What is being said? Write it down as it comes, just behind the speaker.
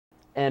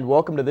and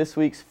welcome to this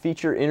week's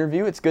feature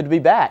interview. It's good to be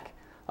back.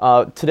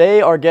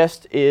 Today our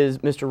guest is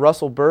Mr.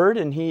 Russell Byrd,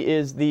 and he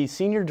is the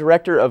Senior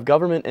Director of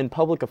Government and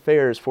Public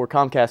Affairs for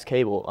Comcast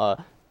Cable.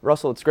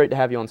 Russell, it's great to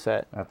have you on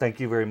set. Thank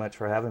you very much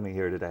for having me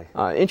here today.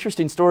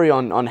 Interesting story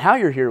on how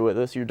you're here with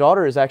us. Your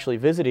daughter is actually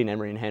visiting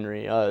Emory and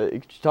Henry. Could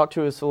you talk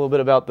to us a little bit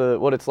about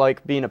what it's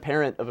like being a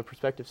parent of a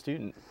prospective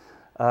student?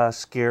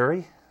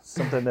 Scary,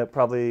 something that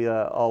probably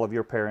all of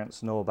your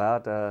parents know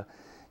about.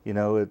 You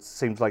know, it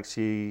seems like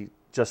she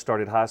just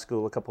started high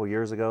school a couple of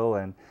years ago,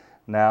 and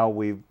now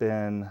we've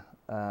been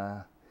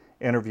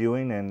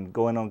interviewing and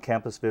going on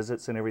campus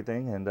visits and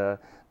everything, and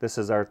this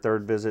is our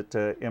third visit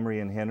to Emory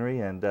and Henry,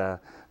 and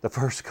the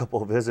first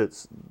couple of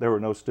visits there were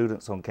no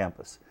students on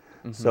campus.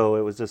 So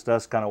it was just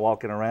us kind of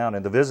walking around,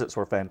 and the visits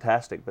were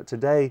fantastic. But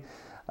today,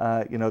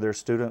 you know, there's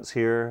students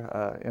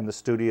here in the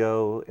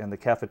studio, in the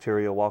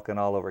cafeteria, walking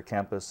all over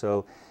campus,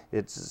 so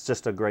it's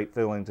just a great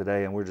feeling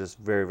today, and we're just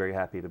very, very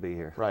happy to be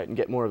here. Right, and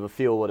get more of a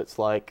feel what it's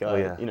like,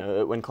 you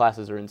know, when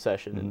classes are in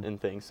session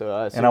and things.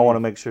 So, and I want to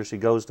make sure she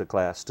goes to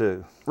class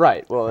too.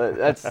 Right. Well,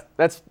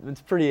 that's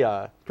pretty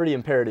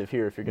imperative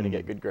here if you're going to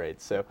get good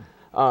grades. So,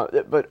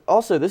 but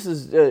also this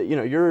is you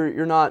know,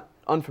 you're not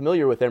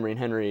unfamiliar with Emory and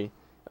Henry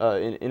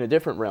in a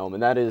different realm,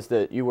 and that is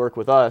that you work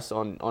with us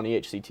on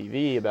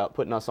EHCtv about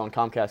putting us on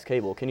Comcast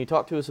Cable. Can you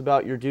talk to us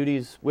about your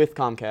duties with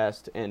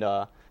Comcast and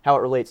how it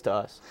relates to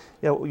us?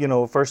 Yeah, you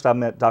know, first I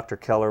met Dr.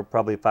 Keller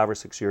probably 5 or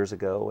 6 years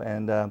ago,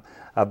 and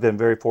I've been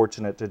very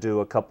fortunate to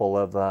do a couple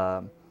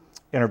of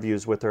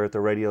interviews with her at the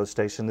radio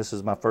station. This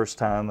is my first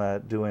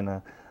time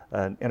doing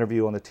an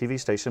interview on the TV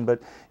station, but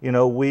you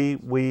know, we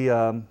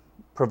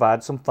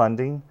provide some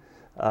funding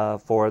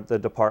for the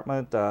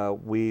department.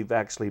 We've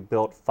actually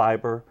built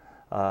fiber,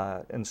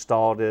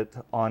 installed it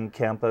on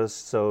campus,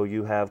 so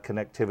you have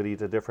connectivity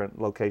to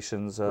different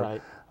locations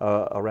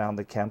around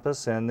the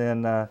campus. And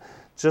then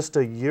just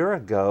a year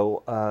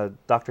ago,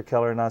 Dr.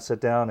 Keller and I sat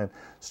down and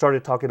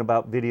started talking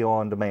about video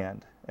on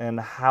demand and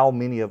how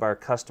many of our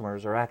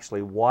customers are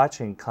actually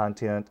watching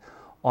content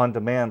on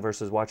demand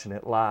versus watching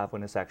it live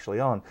when it's actually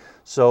on.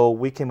 So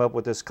we came up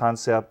with this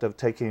concept of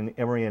taking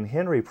Emory and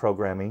Henry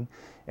programming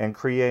and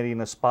creating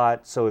a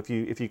spot. So if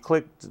you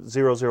click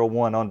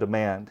 001 on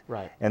demand,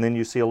 and then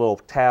you see a little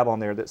tab on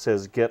there that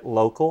says Get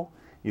Local,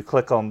 you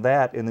click on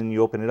that, and then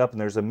you open it up,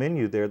 and there's a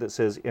menu there that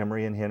says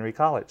Emory and Henry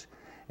College.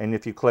 And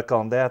if you click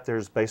on that,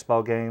 there's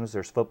baseball games,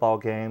 there's football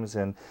games,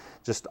 and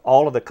just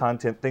all of the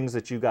content, things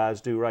that you guys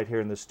do right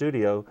here in the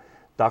studio.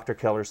 Dr.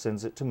 Keller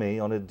sends it to me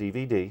on a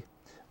DVD.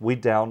 We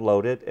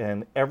download it,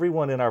 and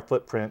everyone in our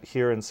footprint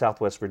here in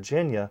Southwest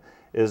Virginia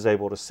is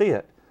able to see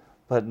it.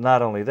 But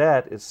not only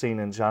that, it's seen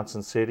in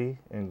Johnson City,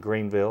 in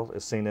Greenville,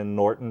 it's seen in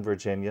Norton,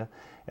 Virginia,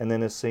 and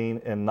then it's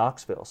seen in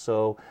Knoxville.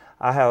 So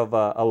I have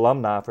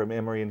alumni from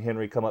Emory and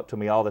Henry come up to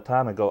me all the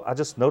time and go, I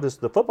just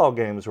noticed the football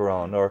games were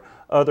on, or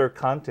other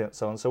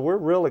content's on. So we're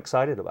real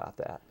excited about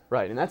that.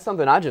 Right, and that's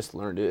something I just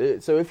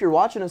learned. So if you're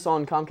watching us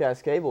on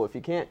Comcast Cable, if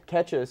you can't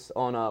catch us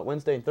on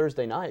Wednesday and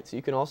Thursday nights,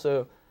 you can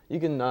also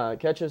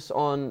catch us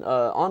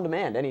on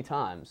demand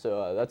anytime.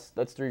 So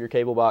that's through your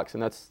cable box,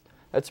 and that's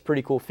a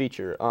pretty cool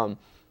feature.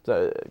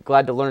 So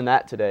glad to learn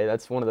that today.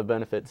 That's one of the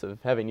benefits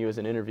of having you as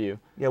an interview.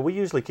 Yeah, we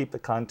usually keep the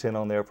content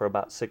on there for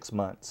about 6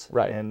 months.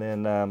 Right. And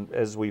then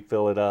as we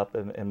fill it up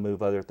and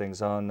move other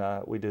things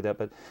on, we do that.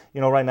 But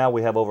you know, right now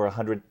we have over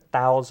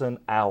 100,000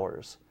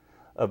 hours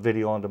of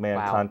video on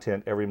demand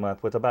content every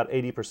month, with about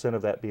 80%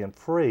 of that being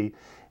free.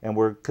 And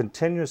we're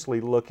continuously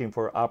looking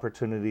for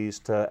opportunities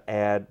to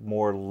add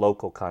more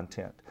local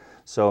content.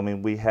 So, I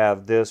mean, we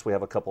have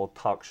a couple of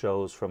talk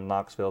shows from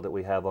Knoxville that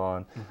we have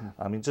on.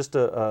 I mean, just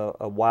a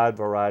wide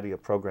variety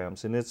of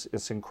programs, and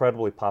it's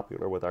incredibly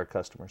popular with our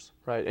customers.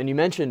 Right, and you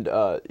mentioned,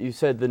 you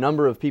said the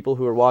number of people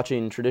who are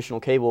watching traditional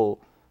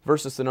cable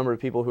versus the number of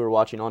people who are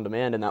watching on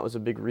demand, and that was a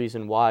big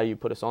reason why you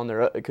put us on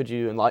there. Could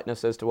you enlighten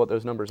us as to what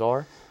those numbers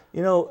are?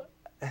 You know,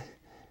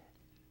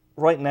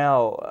 right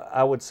now,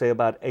 I would say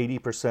about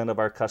 80% of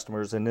our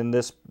customers, and in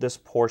this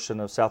portion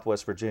of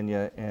Southwest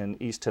Virginia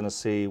and East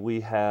Tennessee,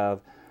 we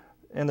have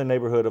in the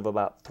neighborhood of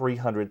about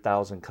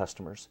 300,000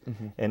 customers.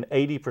 And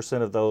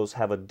 80% of those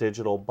have a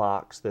digital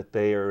box that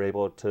they are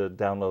able to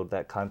download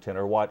that content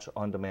or watch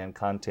on-demand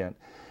content.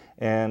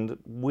 And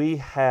we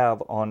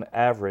have, on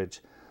average,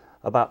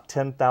 about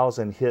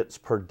 10,000 hits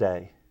per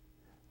day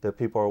that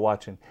people are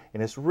watching.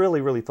 And it's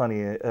really, really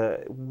funny.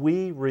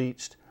 We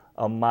reached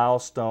a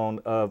milestone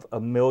of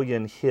 1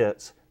 million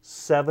hits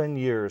 7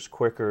 years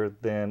quicker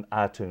than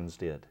iTunes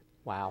did.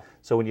 Wow.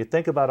 So when you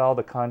think about all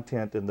the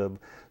content and the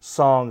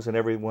songs and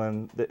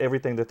everything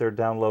that they're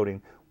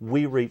downloading,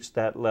 we reached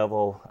that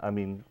level, I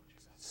mean,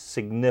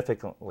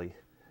 significantly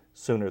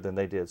sooner than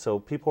they did. So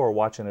people are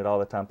watching it all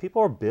the time.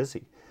 People are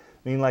busy.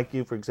 I mean, like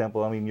you, for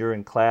example, I mean, you're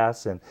in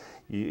class and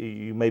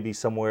you may be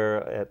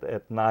somewhere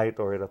at night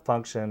or at a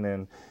function,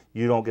 and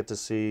you don't get to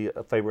see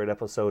a favorite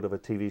episode of a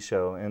TV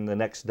show. And the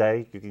next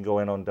day, you can go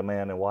in on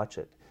demand and watch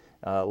it.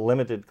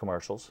 Limited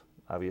commercials,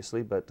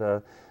 obviously,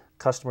 but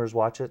customers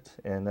watch it,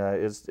 and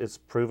it's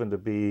proven to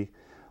be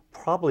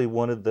probably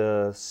one of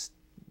the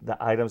the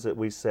items that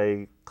we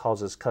say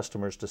causes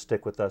customers to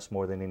stick with us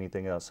more than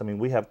anything else. I mean,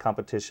 we have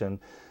competition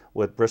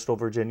with Bristol,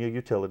 Virginia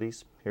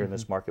utilities here in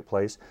this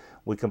marketplace.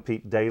 We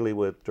compete daily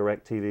with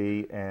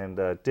DirecTV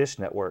and Dish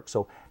Network.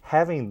 So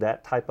having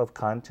that type of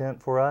content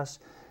for us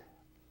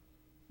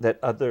that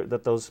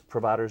those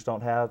providers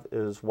don't have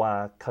is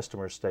why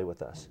customers stay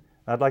with us.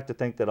 I'd like to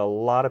think that a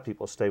lot of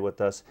people stay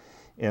with us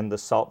in the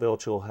Saltville,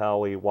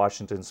 Chilhowie,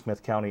 Washington,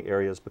 Smith County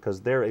areas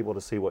because they're able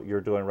to see what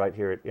you're doing right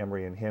here at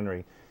Emory and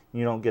Henry.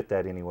 You don't get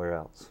that anywhere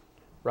else.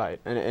 Right,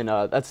 and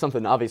that's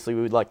something obviously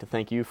we would like to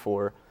thank you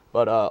for,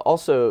 but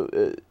also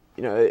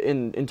you know,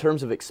 in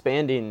terms of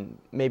expanding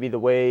maybe the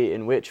way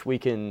in which we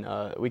can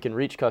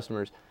reach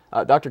customers,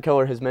 Dr.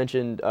 Keller has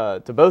mentioned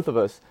to both of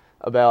us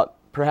about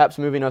perhaps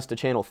moving us to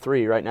channel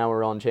 3. Right now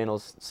we're on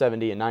channels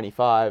 70 and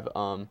 95.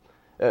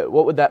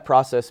 What would that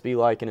process be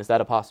like, and is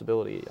that a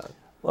possibility?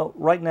 Well,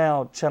 right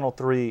now channel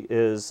 3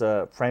 is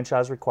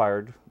franchise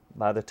required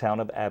by the town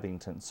of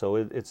Abington, so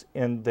it's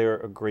in their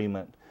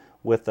agreement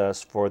with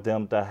us for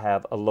them to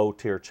have a low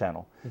tier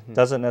channel.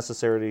 Doesn't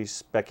necessarily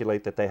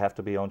speculate that they have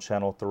to be on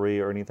channel 3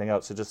 or anything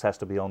else. It just has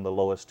to be on the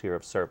lowest tier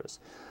of service.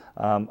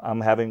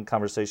 I'm having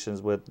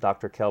conversations with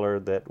Dr. Keller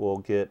that will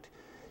get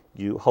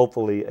you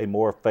hopefully a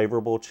more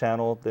favorable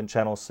channel than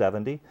channel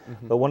 70.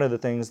 But one of the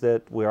things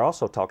that we're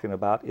also talking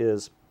about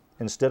is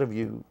instead of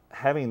you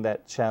having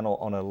that channel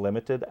on a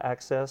limited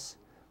access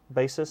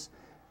basis,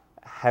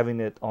 having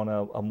it on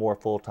a more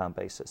full-time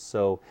basis.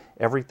 So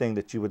everything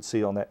that you would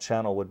see on that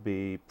channel would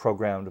be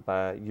programmed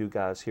by you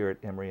guys here at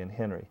Emory and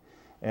Henry.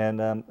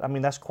 And I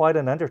mean, that's quite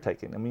an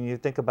undertaking. I mean, you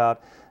think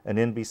about an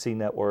NBC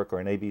network or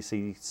an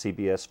ABC,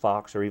 CBS,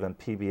 Fox, or even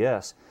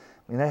PBS.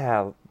 I mean, they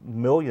have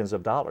millions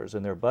of dollars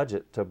in their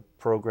budget to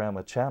program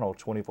a channel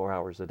 24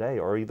 hours a day,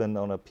 or even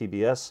on a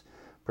PBS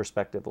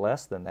perspective,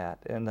 less than that.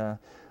 And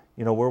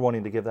you know, we're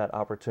wanting to give that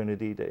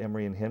opportunity to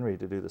Emory and Henry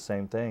to do the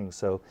same thing.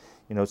 So,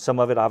 you know, some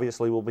of it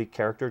obviously will be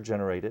character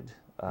generated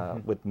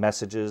with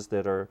messages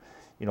that are,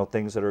 you know,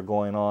 things that are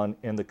going on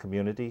in the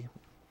community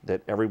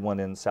that everyone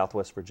in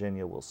Southwest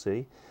Virginia will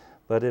see.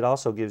 But it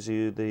also gives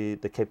you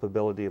the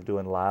capability of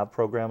doing live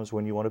programs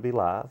when you want to be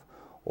live,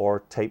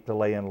 or tape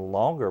delay in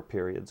longer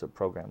periods of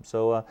programs.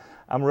 So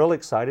I'm really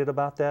excited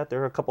about that.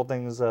 There are a couple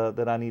things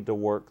that I need to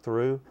work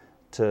through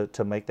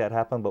to make that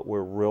happen, but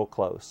we're real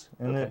close.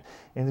 And,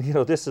 and you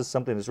know, this is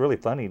something that's really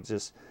funny.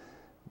 Just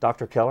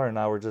Dr. Keller and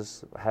I were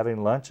just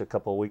having lunch a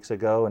couple of weeks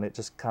ago, and it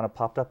just kind of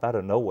popped up out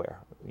of nowhere.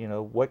 You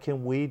know, what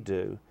can we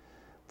do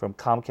from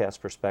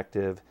Comcast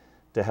perspective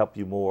to help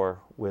you more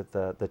with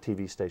the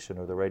TV station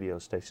or the radio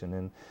station?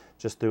 And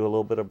just through a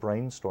little bit of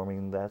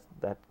brainstorming,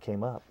 that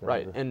came up.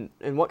 Right, and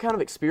what kind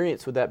of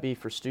experience would that be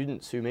for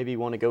students who maybe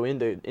want to go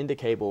into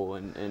cable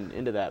and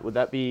into that? Would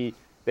that be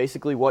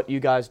basically what you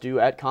guys do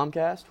at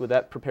Comcast? Would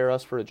that prepare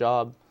us for a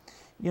job?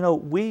 You know,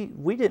 we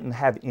didn't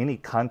have any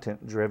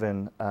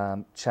content-driven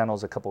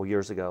channels a couple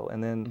years ago,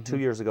 and then 2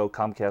 years ago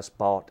Comcast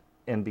bought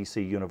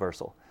NBC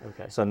Universal.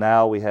 Okay. So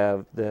now we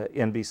have the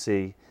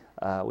NBC,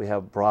 we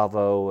have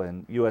Bravo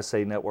and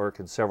USA Network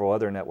and several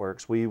other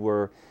networks.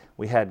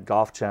 We had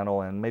Golf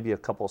Channel and maybe a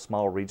couple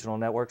small regional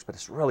networks, but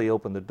it's really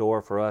opened the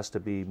door for us to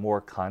be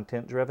more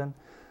content-driven.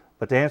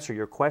 But to answer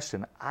your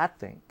question, I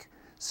think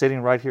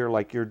sitting right here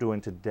like you're doing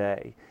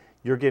today,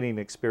 you're getting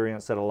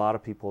experience that a lot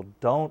of people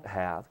don't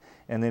have.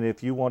 And then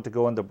if you want to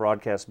go into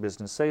broadcast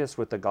business, say it's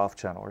with the Golf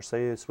Channel, or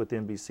say it's with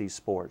NBC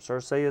Sports,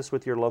 or say it's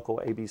with your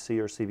local ABC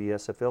or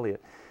CBS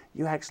affiliate,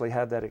 you actually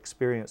have that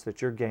experience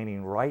that you're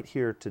gaining right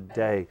here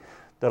today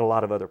that a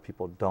lot of other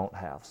people don't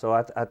have. So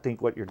I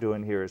think what you're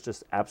doing here is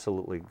just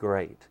absolutely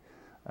great.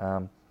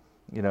 You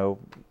know,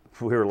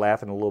 we were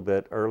laughing a little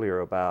bit earlier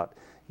about,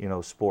 you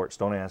know, sports.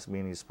 Don't ask me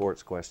any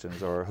sports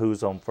questions or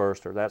who's on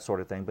first or that sort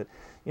of thing. But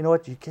you know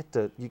what? You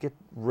get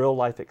real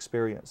life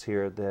experience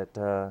here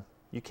that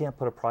you can't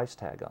put a price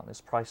tag on.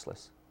 It's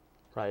priceless.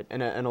 Right,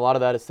 and a lot of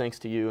that is thanks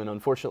to you. And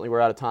unfortunately,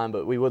 we're out of time.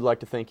 But we would like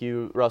to thank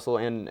you, Russell,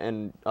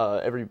 and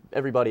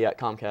everybody at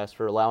Comcast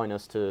for allowing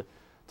us to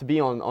be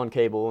on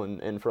cable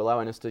and for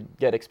allowing us to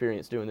get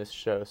experience doing this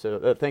show.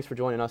 So thanks for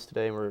joining us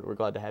today, and we're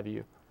glad to have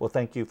you. Well,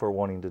 thank you for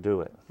wanting to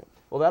do it.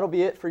 Well, that'll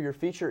be it for your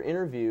feature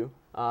interview.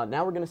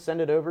 Now we're going to send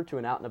it over to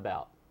an Out and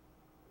About.